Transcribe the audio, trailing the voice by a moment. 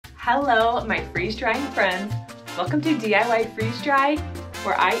Hello, my freeze drying friends. Welcome to DIY Freeze Dry,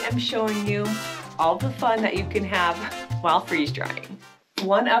 where I am showing you all the fun that you can have while freeze drying.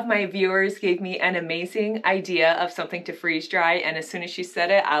 One of my viewers gave me an amazing idea of something to freeze dry, and as soon as she said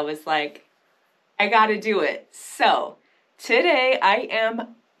it, I was like, I gotta do it. So today I am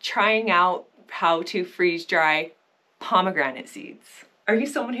trying out how to freeze dry pomegranate seeds. Are you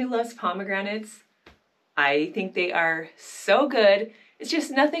someone who loves pomegranates? I think they are so good. It's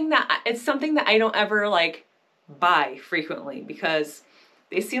just it's something that I don't ever like buy frequently because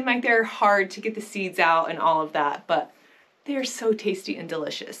they seem like they're hard to get the seeds out and all of that, but they are so tasty and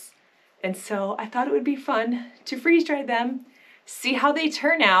delicious. And so I thought it would be fun to freeze dry them, see how they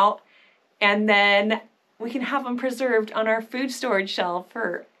turn out, and then we can have them preserved on our food storage shelf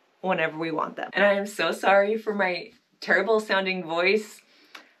for whenever we want them. And I am so sorry for my terrible sounding voice.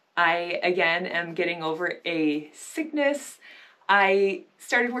 I, again, am getting over a sickness. I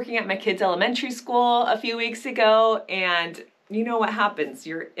started working at my kids' elementary school a few weeks ago, and you know what happens.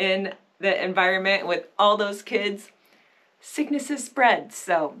 You're in the environment with all those kids. Sicknesses spread,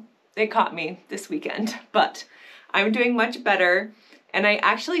 so it caught me this weekend, but I'm doing much better. And I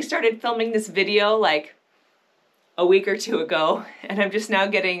actually started filming this video like a week or two ago, and I'm just now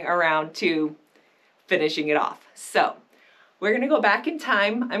getting around to finishing it off. So we're gonna go back in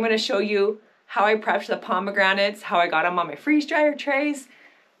time. I'm gonna show you how I prepped the pomegranates, how I got them on my freeze dryer trays.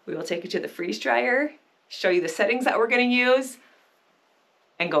 We will take it to the freeze dryer, show you the settings that we're gonna use,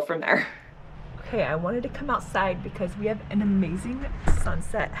 and go from there. Okay, I wanted to come outside because we have an amazing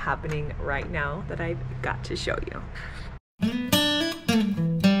sunset happening right now that I've got to show you.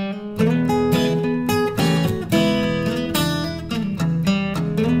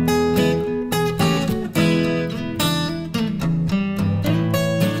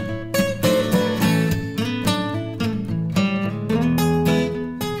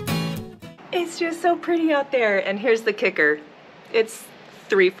 It's just so pretty out there, and here's the kicker. It's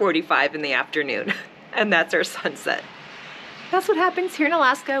 3:45 in the afternoon, and that's our sunset. That's what happens here in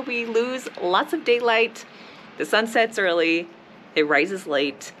Alaska. We lose lots of daylight. The sun sets early, it rises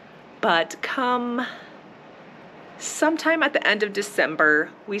late, but come sometime at the end of December,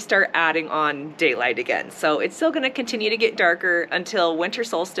 we start adding on daylight again. So it's still gonna continue to get darker until winter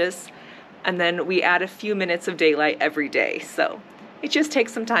solstice, and then we add a few minutes of daylight every day. So it just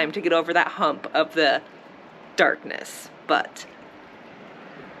takes some time to get over that hump of the darkness, but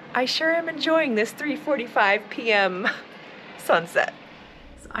I sure am enjoying this 3:45 p.m. sunset.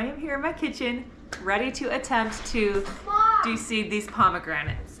 So I am here in my kitchen, ready to attempt to de-seed these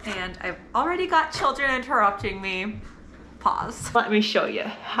pomegranates. And I've already got children interrupting me. Pause. Let me show you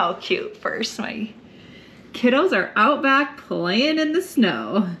how cute first. My kiddos are out back playing in the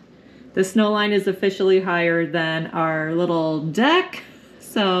snow. The snow line is officially higher than our little deck,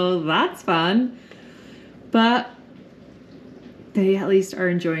 so that's fun. But they at least are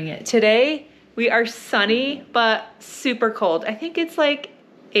enjoying it. Today, we are sunny, but super cold. I think it's like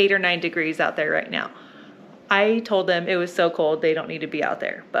 8 or 9 degrees out there right now. I told them it was so cold, they don't need to be out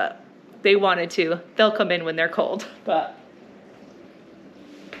there, but they wanted to. They'll come in when they're cold, but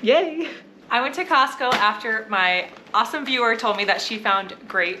yay. I went to Costco after my awesome viewer told me that she found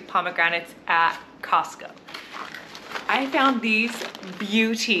great pomegranates at Costco. I found these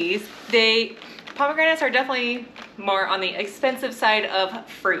beauties. Pomegranates are definitely more on the expensive side of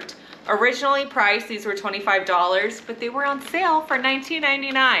fruit. Originally priced, these were $25, but they were on sale for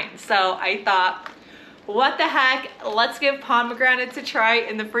 $19.99. So I thought, what the heck, let's give pomegranates a try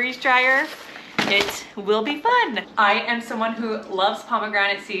in the freeze dryer. It will be fun. I am someone who loves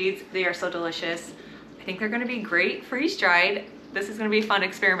pomegranate seeds. They are so delicious. I think they're gonna be great freeze dried. This is gonna be a fun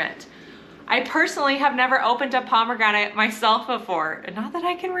experiment. I personally have never opened a pomegranate myself before, not that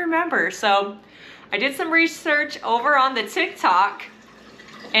I can remember. So I did some research over on the TikTok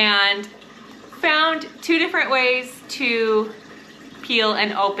and found 2 different ways to peel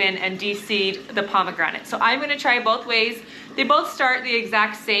and open and de-seed the pomegranate. So I'm gonna try both ways. They both start the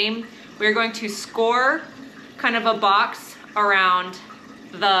exact same. We're going to score kind of a box around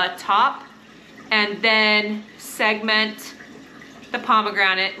the top and then segment the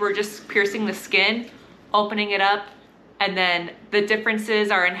pomegranate. We're just piercing the skin, opening it up, and then the differences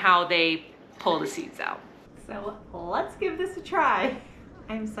are in how they pull the seeds out. So let's give this a try.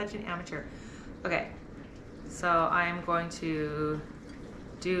 I'm such an amateur. Okay, so I'm going to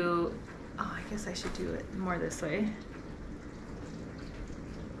do, I guess I should do it more this way.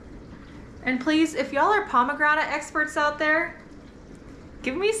 And please, if y'all are pomegranate experts out there,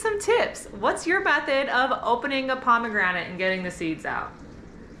 give me some tips. What's your method of opening a pomegranate and getting the seeds out?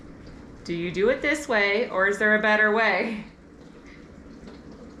 Do you do it this way, or is there a better way?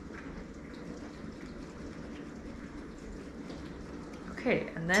 Okay,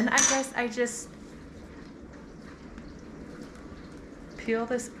 and then I guess I just peel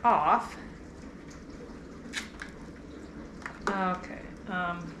this off. Okay.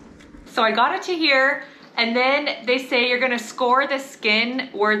 So I got it to here, and then they say you're gonna score the skin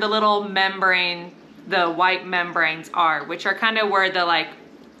where the little membrane, the white membranes are, which are kind of where the like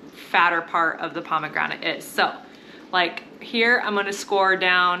fatter part of the pomegranate is. So like here, I'm gonna score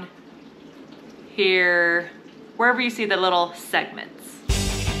down here, wherever you see the little segments.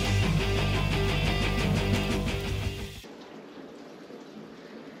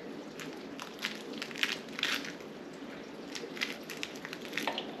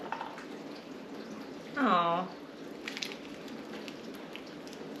 Oh.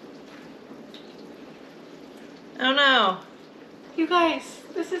 Oh no. You guys,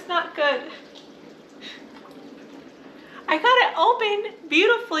 this is not good. I got it open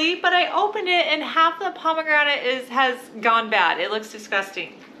beautifully, but I opened it and half the pomegranate has gone bad. It looks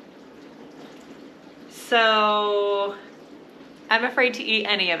disgusting. So I'm afraid to eat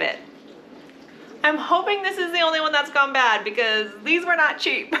any of it. I'm hoping this is the only one that's gone bad because these were not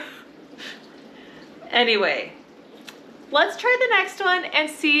cheap. Anyway, let's try the next one and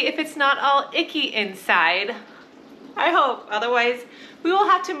see if it's not all icky inside. I hope, otherwise we will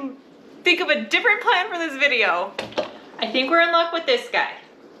have to think of a different plan for this video. I think we're in luck with this guy.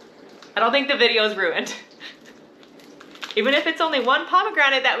 I don't think the video is ruined. Even if it's only one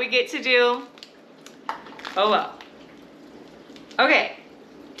pomegranate that we get to do, oh well. Okay,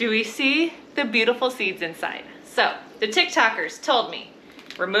 do we see the beautiful seeds inside? So, the TikTokers told me,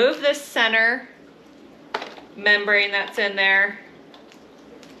 remove this center membrane that's in there.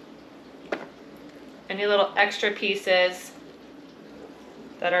 Any little extra pieces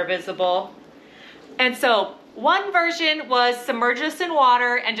that are visible. And so one version was submerge this in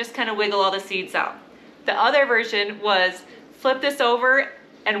water and just kind of wiggle all the seeds out. The other version was flip this over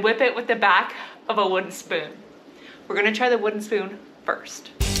and whip it with the back of a wooden spoon. We're gonna try the wooden spoon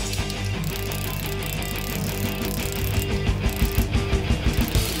first.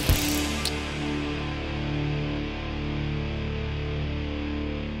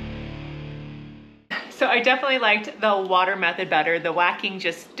 So I definitely liked the water method better. The whacking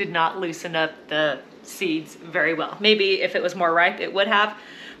just did not loosen up the seeds very well. Maybe if it was more ripe, it would have.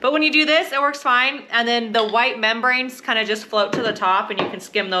 But when you do this, it works fine. And then the white membranes kind of just float to the top and you can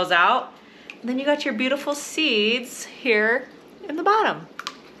skim those out. And then you got your beautiful seeds here in the bottom.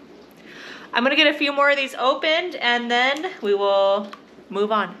 I'm gonna get a few more of these opened and then we will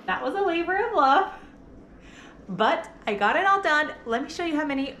move on. That was a labor of love, but I got it all done. Let me show you how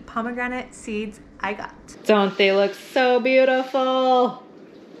many pomegranate seeds I got. Don't they look so beautiful?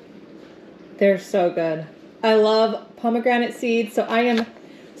 They're so good. I love pomegranate seeds, so I am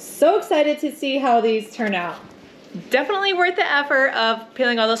so excited to see how these turn out. Definitely worth the effort of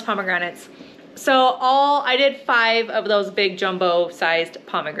peeling all those pomegranates. So I did 5 of those big jumbo sized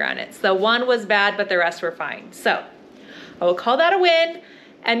pomegranates. The one was bad, but the rest were fine. So I will call that a win.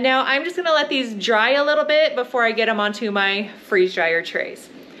 And now I'm just gonna let these dry a little bit before I get them onto my freeze dryer trays.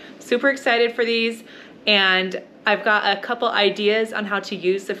 Super excited for these, and I've got a couple ideas on how to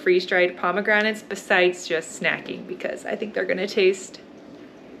use the freeze dried pomegranates besides just snacking, because I think they're gonna taste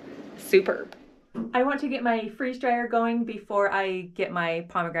superb. I want to get my freeze dryer going before I get my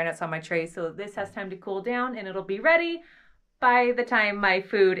pomegranates on my tray, so this has time to cool down and it'll be ready by the time my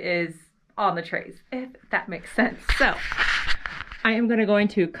food is on the trays, if that makes sense. So I am gonna go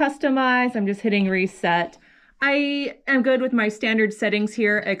into customize. I'm just hitting reset. I am good with my standard settings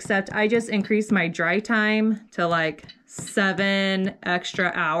here, except I just increased my dry time to like 7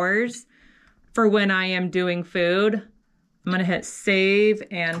 extra hours for when I am doing food. I'm gonna hit save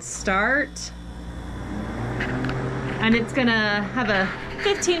and start. And it's gonna have a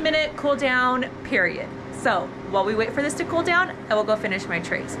 15-minute cool down period. So while we wait for this to cool down, I will go finish my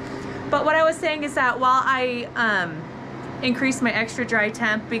trays. But what I was saying is that while I increase my extra dry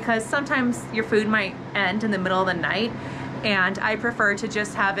temp, because sometimes your food might end in the middle of the night, and I prefer to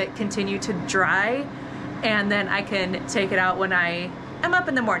just have it continue to dry, and then I can take it out when I am up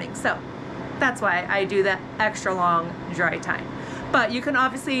in the morning. So that's why I do that extra long dry time. But you can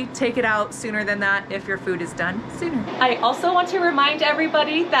obviously take it out sooner than that if your food is done sooner. I also want to remind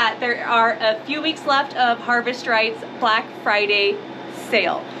everybody that there are a few weeks left of Harvest Right's Black Friday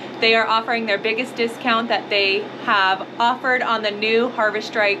sale. They are offering their biggest discount that they have offered on the new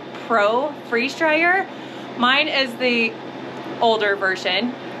Harvest Right Pro freeze dryer. Mine is the older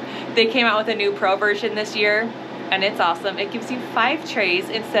version. They came out with a new Pro version this year, and it's awesome. It gives you 5 trays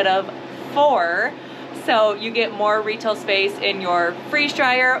instead of 4. So you get more retail space in your freeze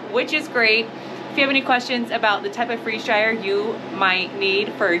dryer, which is great. If you have any questions about the type of freeze dryer you might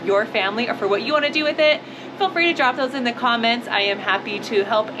need for your family or for what you want to do with it, feel free to drop those in the comments. I am happy to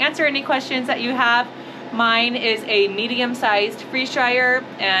help answer any questions that you have. Mine is a medium-sized freeze dryer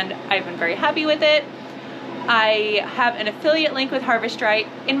and I've been very happy with it. I have an affiliate link with Harvest Right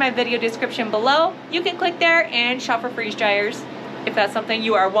in my video description below. You can click there and shop for freeze dryers if that's something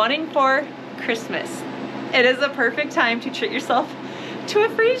you are wanting for Christmas. It is a perfect time to treat yourself to a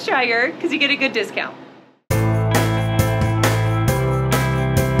freeze dryer because you get a good discount.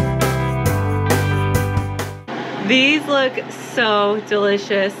 These look so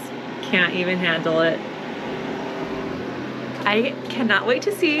delicious. Can't even handle it. I cannot wait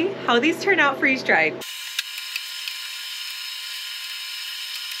to see how these turn out freeze dried.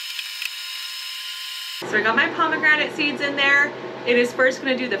 So I got my pomegranate seeds in there. It is first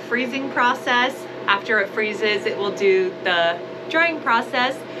going to do the freezing process. After it freezes, it will do the drying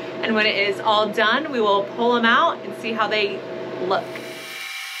process. And when it is all done, we will pull them out and see how they look.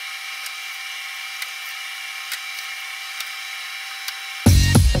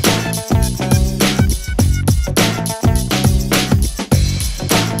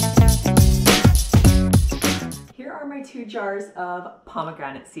 Here are my 2 jars of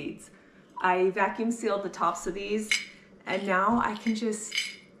pomegranate seeds. I vacuum sealed the tops of these, and now I can just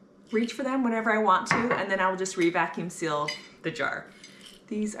reach for them whenever I want to, and then I will just re-vacuum seal the jar.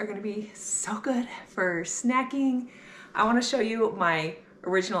 These are gonna be so good for snacking. I wanna show you my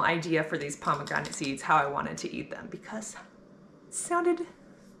original idea for these pomegranate seeds, how I wanted to eat them, because it sounded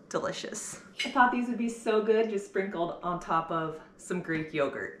delicious. I thought these would be so good just sprinkled on top of some Greek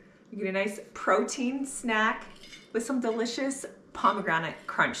yogurt. You get a nice protein snack with some delicious pomegranate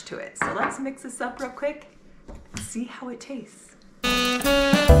crunch to it. So let's mix this up real quick and see how it tastes.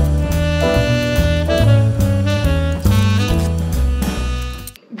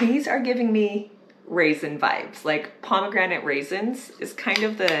 These are giving me raisin vibes. Like pomegranate raisins is kind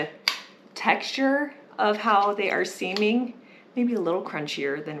of the texture of how they are seeming. Maybe a little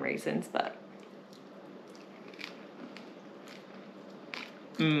crunchier than raisins, but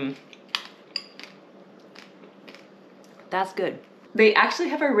that's good. They actually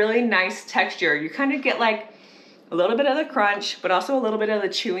have a really nice texture. You kind of get like a little bit of the crunch, but also a little bit of the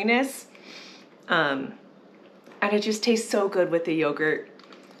chewiness. And it just tastes so good with the yogurt.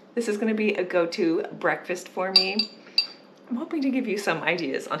 This is gonna be a go-to breakfast for me. I'm hoping to give you some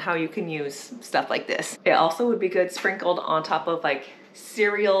ideas on how you can use stuff like this. It also would be good sprinkled on top of like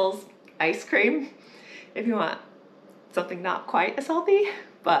cereals, ice cream, if you want something not quite as healthy,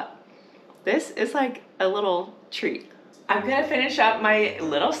 but this is like a little treat. I'm gonna finish up my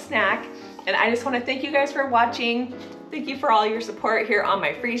little snack, and I just wanna thank you guys for watching. Thank you for all your support here on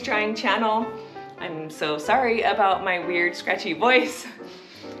my freeze drying channel. I'm so sorry about my weird scratchy voice.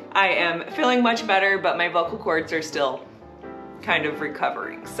 I am feeling much better, but my vocal cords are still kind of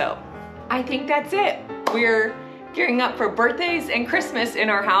recovering. So I think that's it. We're gearing up for birthdays and Christmas in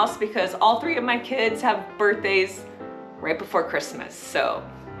our house because all 3 of my kids have birthdays right before Christmas. So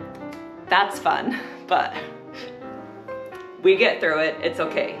that's fun, but we get through it. It's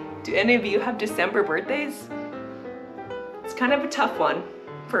okay. Do any of you have December birthdays? It's kind of a tough one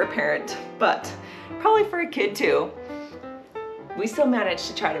for a parent, but probably for a kid too. We still manage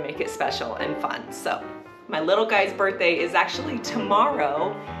to try to make it special and fun. So my little guy's birthday is actually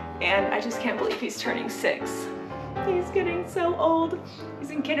tomorrow, and I just can't believe he's turning 6. He's getting so old.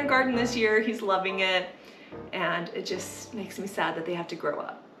 He's in kindergarten this year. He's loving it, and it just makes me sad that they have to grow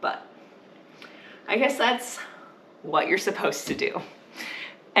up. But I guess that's what you're supposed to do.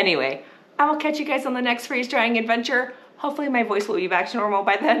 Anyway, I will catch you guys on the next freeze drying adventure. Hopefully my voice will be back to normal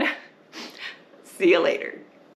by then. See you later.